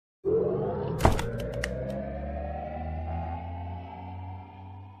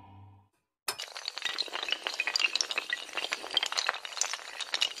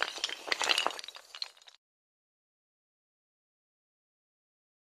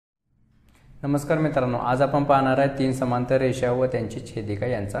नमस्कार मित्रांनो, आज आपण पाहणार आहे तीन समांतर रेषा व त्यांची छेदिका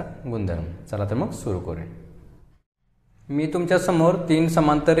यांचा गुणधर्म। चला तर मग सुरू करूया। मी तुमच्या समोर तीन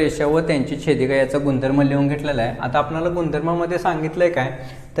समांतर रेषा व त्यांची छेदिका याचा गुणधर्म लिहून घेतलेला आहे। आता आपल्याला गुणधर्मामध्ये सांगितलंय काय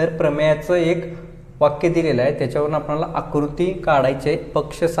तर प्रमेयाचं एक वाक्य दिलेलं आहे, त्याच्यावरून आपल्याला आकृती काढायची आहे,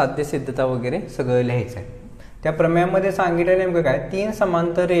 पक्ष साध्य सिद्धता वगैरे सगळं लिहायचं आहे। त्या प्रमेयामध्ये सांगितलं नेमकं काय, तीन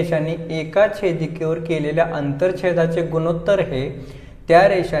समांतर रेषांनी एका छेदिकेवर केलेल्या आंतरछेदाचे गुणोत्तर हे त्या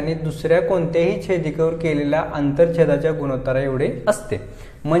रेषांनी दुसऱ्या कोणत्याही छेदिकेवर केलेल्या आंतरछेदाच्या गुणोत्तरा एवढे असते।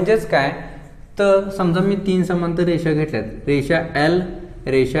 म्हणजेच काय तर समजा मी तीन समांतर रेषा घेतल्यात, रेषा L,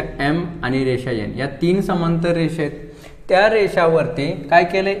 रेषा M आणि रेषा N या तीन समांतर रेषा आहेत। त्या रेषावरती काय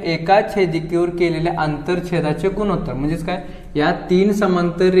केले, एका छेदिकेवर केलेल्या आंतरछेदाचे गुणोत्तर म्हणजेच काय, या तीन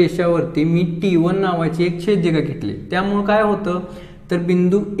समांतर रेषावरती मी T1 नावाची एक छेदिका घेतली। त्यामुळे काय होतं तर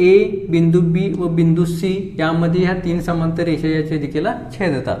बिंदू A, बिंदू B व बिंदू C यामध्ये ह्या तीन समांतर रेषा या छेदिकेला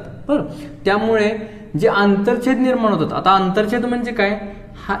छेदतात। बरं, त्यामुळे जे आंतरछेद निर्माण होतात, आता आंतरछेद म्हणजे काय,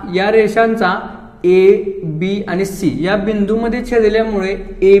 हा या रेषांचा A, B आणि C या बिंदूमध्ये छेदल्यामुळे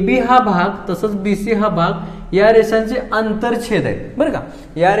AB हा भाग तसंच BC हा भाग या रेषांचे आंतरछेद आहेत। बरं का,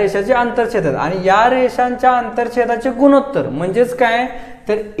 या रेषाचे आंतरछेद आहेत आणि या रेषांच्या आंतरछेदाचे गुणोत्तर म्हणजेच काय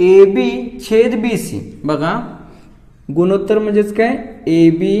तर AB छेद BC। बघा, गुणोत्तर म्हणजेच काय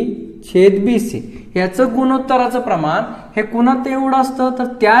AB छेद BC याचं गुणोत्तराचं प्रमाण हे कुणात एवढं असतं तर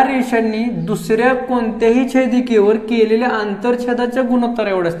त्या रेषांनी दुसऱ्या कोणत्याही छेदिकेवर केलेल्या आंतरछेदाच्या गुणोत्तर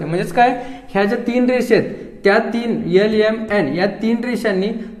एवढं असते। म्हणजेच काय, ह्या ज्या तीन रेषा आहेत त्या तीन L, M, N या तीन रेषांनी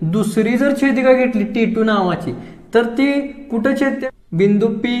दुसरी जर छेदिका घेतली T2 नावाची तर ती कुठे छेदते, बिंदू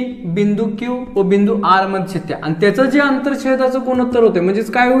P, बिंदू Q व बिंदू R मध्ये छेदते आणि त्याचं जे आंतरछेदाचं गुणोत्तर होते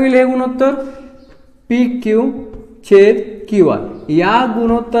म्हणजेच काय होईल, हे गुणोत्तर PQ छेद QR या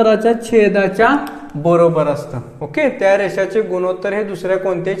गुणोत्तराच्या छेदाच्या बरोबर असतं। ओके, त्या रेषाचे गुणोत्तर हे दुसऱ्या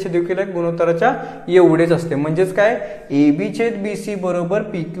कोणत्याही छेदिकेला गुणोत्तराच्या एवढेच असते। म्हणजेच काय AB छेद BC बरोबर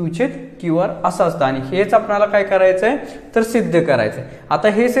PQ छेद QR असं असतं आणि हेच आपल्याला काय करायचंय तर सिद्ध करायचंय। आता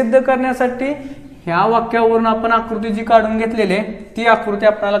हे सिद्ध करण्यासाठी ह्या वाक्यावरून आपण आकृती जी काढून घेतलेली आहे ती आकृती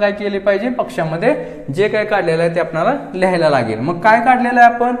आपल्याला काय केली पाहिजे, पक्षामध्ये जे काय काढलेलं आहे ते आपल्याला लिहायला लागेल। मग काय काढलेलं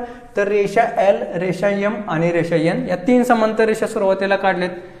आहे आपण तर रेषा L, रेषा M आणि रेषा N या तीन समांतर रेषा सुरुवातीला काढलेत।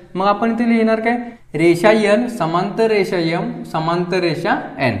 मग आपण इथे लिहिणार काय, रेषा N समांतर रेषा M समांतर रेषा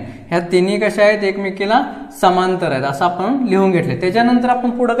N ह्या तिन्ही कशा आहेत, एकमेकीला समांतर आहेत असं आपण लिहून घेतले। त्याच्यानंतर आपण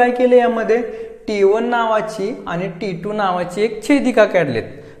पुढे काय केले, यामध्ये T1 नावाची आणि T2 नावाची एक छेदिका काढलेत।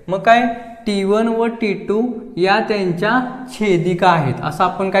 मग काय T1 व T2 या त्यांच्या छेदिका आहेत असं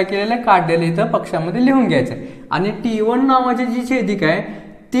आपण काय केलेलं आहे, काढलेलं इथं पक्षामध्ये लिहून घ्यायचं आहे। आणि T1 नावाची जी छेदिका आहे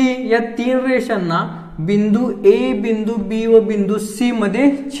ती या तीन रेषांना बिंदू A, बिंदू B व बिंदू C मध्ये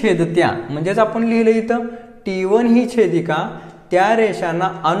छेदत्या। म्हणजेच आपण लिहिलं इथं T1 ही छेदिका त्या रेषांना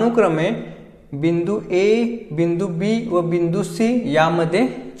अनुक्रमे बिंदू A, बिंदू B व बिंदू C यामध्ये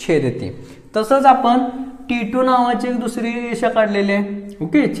छेदते। तसंच आपण T2 नावाची एक दुसरी रेषा काढलेली आहे,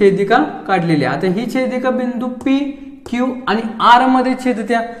 ओके, छेदिका काढलेली आहे। आता ही छेदिका बिंदू P, Q आणि R मध्ये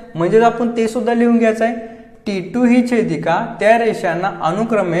छेदत्या। म्हणजेच आपण ते सुद्धा लिहून घ्यायचं आहे, T2 ही छेदिका त्या रेषांना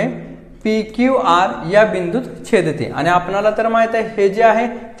अनुक्रमे PQR या बिंदूत छेदते। आणि आपल्याला तर माहित आहे हे जे आहे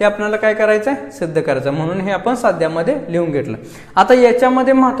ते आपल्याला काय करायचं आहे, सिद्ध करायचं, म्हणून हे आपण साध्यामध्ये लिहून घेतलं। आता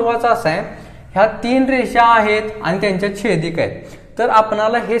याच्यामध्ये महत्वाचं असं आहे, ह्या तीन रेषा आहेत आणि त्यांच्या छेदिका आहेत, तर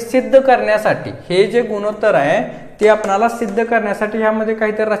आपल्याला हे सिद्ध करण्यासाठी हे जे गुणोत्तर आहे ते आपल्याला सिद्ध करण्यासाठी ह्यामध्ये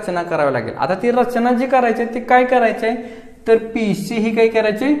काहीतरी रचना करावी लागेल। आता ती रचना जी करायची ती काय करायची आहे तर PC ही काय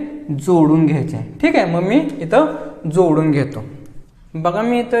करायची, जोडून घ्यायची आहे। ठीक आहे, मग मी इथं जोडून घेतो। बघा,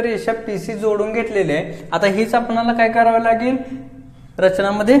 मी इथं रेषा PC जोडून घेतलेली आहे। आता हीच आपल्याला काय करावं लागेल,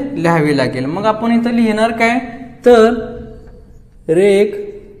 रचनामध्ये लिहावी लागेल। मग आपण इथं लिहिणार काय तर रेख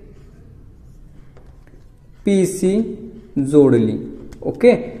PC जोडली,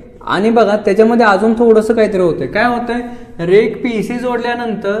 ओके। आणि बघा त्याच्यामध्ये अजून थोडंसं काहीतरी होतंय, काय होतंय, रेख PC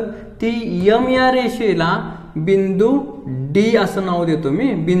जोडल्यानंतर ती M या रेषेला बिंदू D असं नाव देतो मी,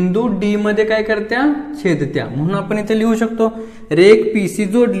 बिंदू D मध्ये काय करत्या, छेदत्या। म्हणून आपण इथे लिहू शकतो रेख PC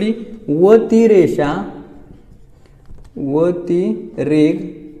जोडली व ती रेषा व ती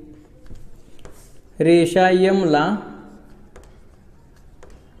रेषा M ला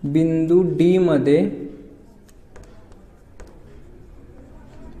बिंदू D मध्ये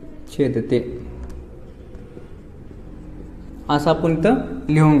छेदते असं आपण इथं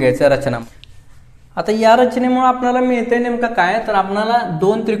लिहून घ्यायचं रचना। आता या रचनेमुळे आपल्याला मिळते नेमकं काय तर आपल्याला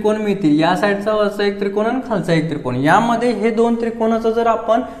दोन त्रिकोण मिळतील, या साईडचा वरचा एक त्रिकोण आणि खालचा एक त्रिकोण। यामध्ये हे दोन त्रिकोणाचं जर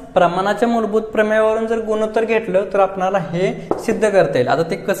आपण प्रमाणाच्या मूलभूत प्रमेयावरून जर गुणोत्तर घेतलं तर आपल्याला हे सिद्ध करता येईल। आता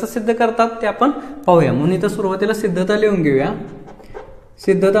ते कसं सिद्ध करतात ते आपण पाहूया। म्हणून इथं सुरुवातीला सिद्धता लिहून घेऊया।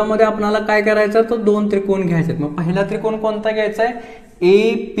 सिद्धतामध्ये आपल्याला काय करायचं, तर दोन त्रिकोण घ्यायचे. मग पहिला त्रिकोण कोणता घ्यायचा आहे,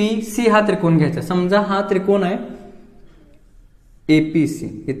 APC हा त्रिकोण घ्यायचा. समजा हा त्रिकोण आहे APC,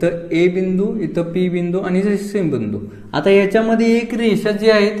 इथं A बिंदू, इथं P बिंदू आणि C बिंदू. आता याच्यामध्ये एक रेषा जी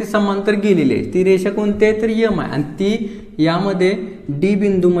आहे ती समांतर गेलेली आहे. ती रेषा कोणती आहे, तर M आहे आणि ती यामध्ये D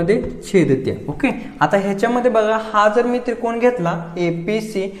बिंदू मध्ये छेदते. ओके, आता ह्याच्यामध्ये बघा, हा जर मी त्रिकोण घेतला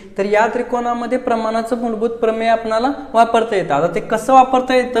APC, तर या त्रिकोणामध्ये प्रमाणाचं मूलभूत प्रमेय आपल्याला वापरता येतं. आता ते कसं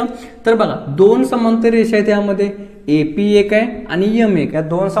वापरता येतं, तर बघा, दोन समांतर रेषा आहेत यामध्ये, AP एक आहे आणि M एक. या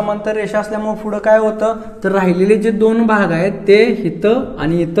दोन समांतर रेषा असल्यामुळे पुढे काय होतं, तर राहिलेले जे दोन भाग आहेत ते इथं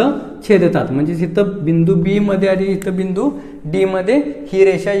आणि इथं छेदतात. म्हणजे इथं बिंदू B मध्ये आणि इथं बिंदू D मध्ये ही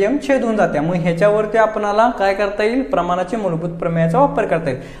रेषा M छेदून जाते. मग ह्याच्यावरती आपल्याला काय करता येईल, प्रमाणाचे मूलभूत प्रमेयाचा वापर करता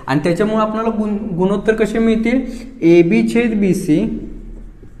येईल. आणि त्याच्यामुळे आपल्याला गुणोत्तर कसे मिळतील, AB छेद BC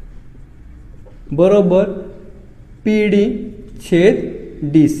बरोबर PD छेद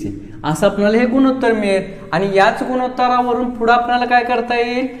DC, असं आपल्याला हे गुणोत्तर मिळेल. आणि याच गुणोत्तरावरून पुढे आपल्याला काय करता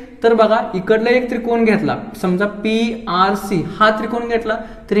येईल, तर बघा, इकडला एक त्रिकोण घेतला, समजा PRC हा त्रिकोण घेतला,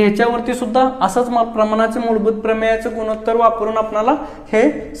 तर ह्याच्यावरती सुद्धा असंच प्रमाणाचे मूलभूत प्रमेयाचं गुणोत्तर वापरून आपल्याला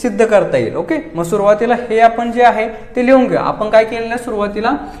हे सिद्ध करता येईल. ओके, मग सुरुवातीला हे आपण जे आहे ते लिहून घेऊ. आपण काय केलेलं आहे,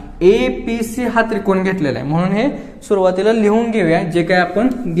 सुरुवातीला APC हा त्रिकोण घेतलेला आहे, म्हणून हे सुरुवातीला लिहून घेऊया जे काय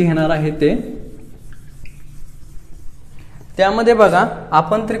आपण घेणार आहे ते. त्यामध्ये बघा,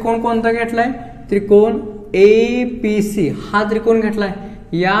 आपण त्रिकोण कोणता घेतलाय, त्रिकोण APC हा त्रिकोण घेतलाय.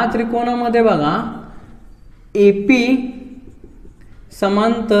 या त्रिकोणामध्ये बघा, AP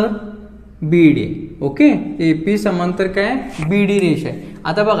समांतर BD. ओके, AP समांतर काय, BD रेष आहे.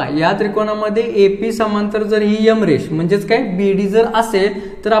 आता बघा, या त्रिकोणामध्ये AP समांतर जर ही M रेष म्हणजेच काय BD जर असेल,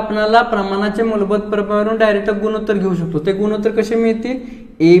 तर आपल्याला प्रमाणाचे मूलभूत प्रमेयावरून डायरेक्ट गुणोत्तर घेऊ शकतो. ते गुणोत्तर कसे मिळतील,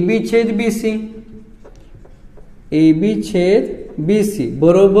 AB छेद BC, AB छेद BC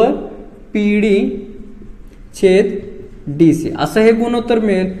बरोबर PD छेद DC, असं हे गुणोत्तर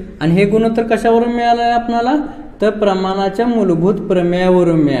मिळेल. आणि हे गुणोत्तर कशावरून मिळालं आहे आपल्याला, तर प्रमाणाच्या मूलभूत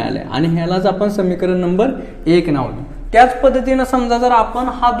प्रमेयावरून मिळाले. आणि ह्यालाच आपण समीकरण नंबर 1 नाव देऊ. त्याच पद्धतीनं समजा जर आपण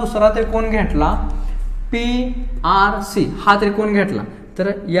हा दुसरा त्रिकोण घेतला PRC हा त्रिकोण घेतला,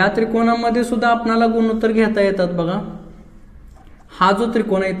 तर या त्रिकोणामध्ये सुद्धा आपल्याला गुणोत्तर घेता येतात. बघा, हा जो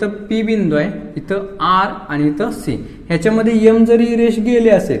त्रिकोण आहे, इथं P बिंदू आहे, इथं R आणि इथं C, ह्याच्यामध्ये M जरी रेष गेली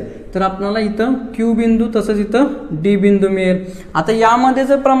असेल तर आपल्याला इथं Q बिंदू तसंच इथं D बिंदू मिळेल. आता यामध्ये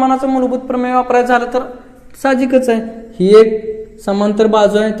जर प्रमाणाचं मूलभूत प्रमेय वापरायचं झालं तर साहजिकच आहे, ही एक समांतर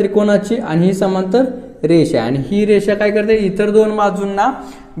बाजू आहे त्रिकोणाची आणि ही समांतर रेषा आहे. आणि ही रेषा काय करते, इतर दोन बाजूंना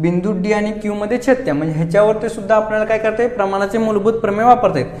बिंदू D आणि Q मध्ये छेदते. म्हणजे ह्याच्यावरती सुद्धा आपल्याला काय करता येईल, प्रमाणाचे मूलभूत प्रमेय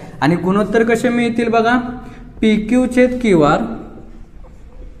वापरता येईल. आणि गुणोत्तर कसे मिळतील बघा, PQ छेद QR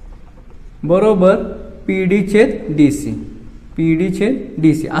बरोबर PD छेद DC, PD छेद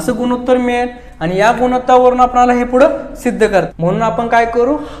DC असं गुणोत्तर मिळेल. आणि या गुणोत्तरावरून आपल्याला हे पुढे सिद्ध करतात. म्हणून आपण काय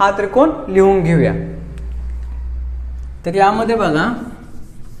करू, हा त्रिकोण लिहून घेऊया. तर यामध्ये बघा,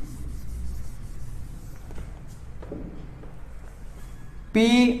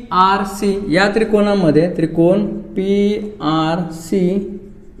 PRC या त्रिकोणामध्ये, त्रिकोण PRC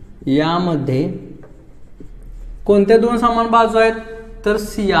यामध्ये कोणत्या दोन समान बाजू आहेत, तर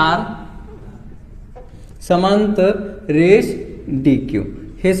CR समांतर रेष DQ,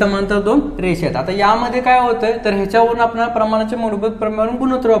 हे समांतर दोन रेषा आहेत. आता यामध्ये काय होतंय, तर ह्याच्यावरून आपल्याला प्रमाणाचे मूलभूत प्रमेयावरून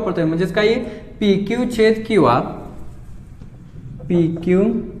गुणोत्तर वापरतोय. म्हणजेच काही PQ छेद QR, PQ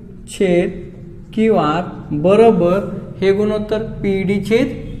छेद QR बरोबर हे गुणोत्तर PD छेद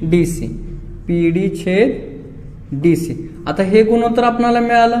DC, PD छेद DC. आता हे गुणोत्तर आपल्याला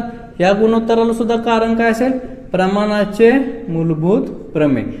मिळालं. या गुणोत्तराला सुद्धा कारण काय असेल, प्रमाणाचे मूलभूत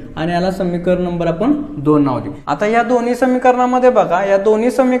प्रमेय. आणि याला समीकरण नंबर आपण 2 नाव देऊ. आता या दोन्ही समीकरणामध्ये बघा, या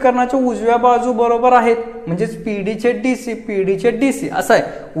दोन्ही समीकरणाच्या उजव्या बाजू बरोबर आहेत, म्हणजेच PD छेद DC, PD छेद DC असं आहे.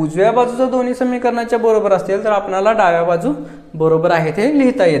 उजव्या बाजूच्या दोन्ही समीकरणाच्या बरोबर असतील तर आपल्याला डाव्या बाजू बरोबर आहेत हे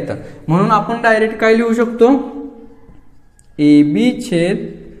लिहिता येतं. म्हणून आपण डायरेक्ट काय लिहू शकतो, AB छेद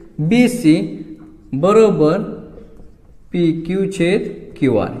BC बरोबर PQ छेद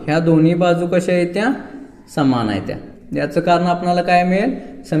QR. ह्या दोन्ही बाजू कशा आहेत, त्या समान आहेत. त्या याचं कारण आपल्याला काय मिळेल,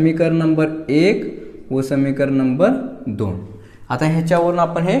 समीकरण नंबर 1 व समीकरण नंबर 2. आता ह्याच्यावरून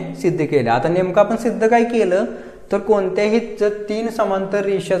आपण हे सिद्ध केलं. आता नेमकं आपण सिद्ध काय केलं, तर कोणत्याही जर 3 समांतर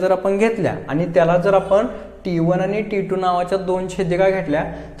रेषा जर आपण घेतल्या आणि त्याला जर आपण T1 आणि T2 नावाच्या 2 छेदिका घेतल्या,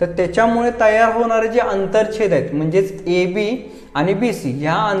 तर त्याच्यामुळे तयार होणारे जे अंतरछेद आहेत, म्हणजेच AB आणि BC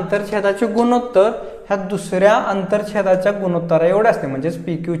ह्या अंतरछेदाचे गुणोत्तर ह्या दुसऱ्या अंतरछेदाच्या गुणोत्तरा एवढं असते, म्हणजेच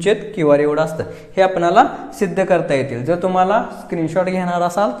PQ छेद QR एवढं असतं. हे आपल्याला सिद्ध करता येतील. जर तुम्हाला स्क्रीनशॉट घेणार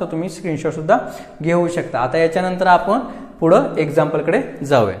असाल तर तुम्ही स्क्रीनशॉट सुद्धा घेऊ शकता. आता याच्यानंतर आपण पुढं एक्झाम्पलकडे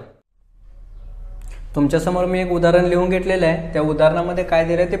जाऊया. तुमच्यासमोर मी एक उदाहरण लिहून घेतलेलं आहे. त्या उदाहरणामध्ये काय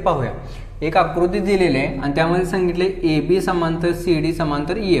दिलं आहे ते पाहूया. एक आकृती दिलेली आहे आणि त्यामध्ये सांगितले ए बी समांतर सी डी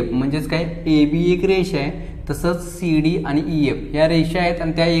समांतर ई एफ. म्हणजेच काय, ए बी एक रेषा आहे, तसंच सी डी आणि ई एफ या रेषा आहेत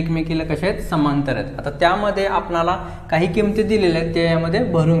आणि त्या एकमेकीला कशा आहेत, समांतर आहेत. आता त्यामध्ये आपणाला काही किमती दिलेल्या आहेत, त्या यामध्ये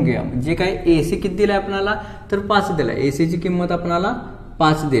भरून घ्या. जे काही ए सी किती दिलं आपल्याला, तर 5 दिला. ए सीची किंमत आपल्याला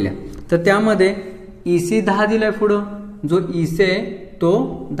 5 दिल्या. तर त्यामध्ये ई सी 10 दिलाय, पुढं जो ई सी आहे तो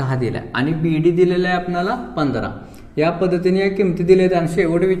 10 दिलाय आणि बी डी दिलेला आहे आपल्याला 15. या पद्धतीने या किमती दिल्या आहेत आणि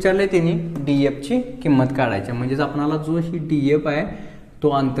शेवट विचारले त्यांनी डी एफ ची किंमत काढायची. म्हणजेच आपल्याला जो ही डी एफ आहे तो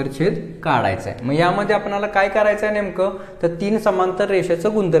आंतरछेद काढायचा आहे. मग यामध्ये आपल्याला काय करायचं आहे नेमकं, तर 3 समांतर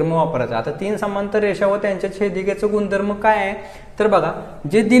रेषेचं गुणधर्म वापरायचं. आता 3 समांतर रेषा व त्यांच्या छेदिकेचं गुणधर्म काय आहे, तर बघा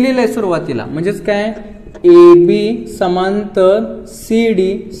जे दिलेलं आहे सुरुवातीला, म्हणजेच काय, ए बी समांतर सी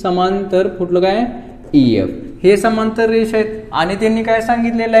डी समांतर कुठलं काय, ई एफ. हे समांतर रेषा आहेत आणि त्यांनी काय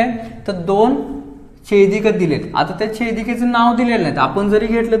सांगितलेलं आहे, तर 2 छेदिक दिलेत. आता त्या छेदिकेचं नाव दिलेलं नाही, आपण जरी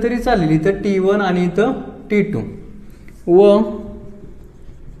घेतलं तरी चालेल. इथं T1 आणि इथं T2 व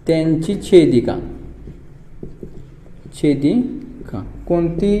त्यांची छेदिका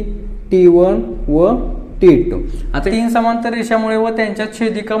कोणती, T1 व T2. आता 3 समांतर रेषामुळे व त्यांच्या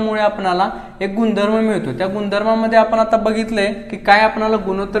छेदिकामुळे आपल्याला एक गुणधर्म मिळतो. त्या गुणधर्मामध्ये आपण आता बघितलंय की काय आपल्याला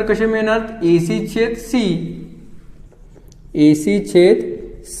गुणोत्तर कसे मिळणार, AC छेद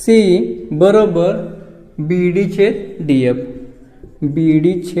C बरोबर BD छेद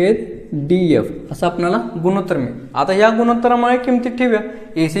DF असं आपल्याला गुणोत्तर मिळेल. आता या गुणोत्तरामुळे किमती ठेवूया.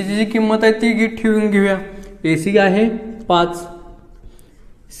 एसीची जी किंमत आहे ती ठेवून घेऊया. एसी आहे 5,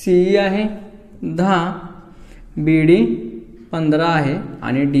 सीई आहे 10, BD 15 आहे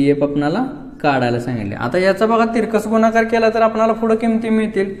आणि DF आपल्याला काढायला सांगितले. आता याचा बघा तिरकस गुणाकार केला तर आपल्याला पुढे किमती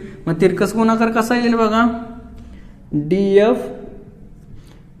मिळतील. मग तिरकस गुणाकार कसा येईल बघा, DF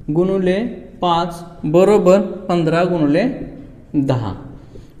गुणुले 5 बरोबर 15 गुणुले 10.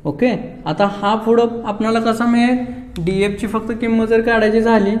 ओके. आता हा पुढं आपल्याला कसा मिळेल, DF ची फक्त किंमत जर काढायची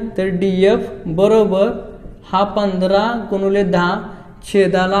झाली तर DF बरोबर हा 15 गुणुले 10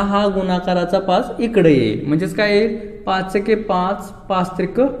 छेदाला हा गुणाकाराचा 5 इकडे येईल. म्हणजेच काय येईल, 5 के 5, 5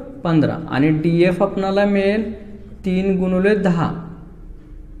 त्रिक 15 आणि DF आपल्याला मिळेल 3 गुणुले 10.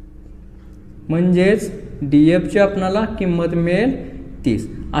 म्हणजेच DF ची आपल्याला किंमत मिळेल 30.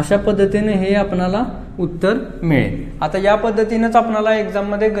 अशा पद्धतीने हे आपल्याला उत्तर मिळेल. आता या पद्धतीनेच आपल्याला एक्झाम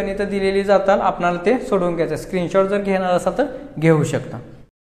मध्ये गणित दिलेली जातात, आपल्याला ते सोडवून घ्यायचं. स्क्रीनशॉट जर घेणार असाल तर घेऊ शकता.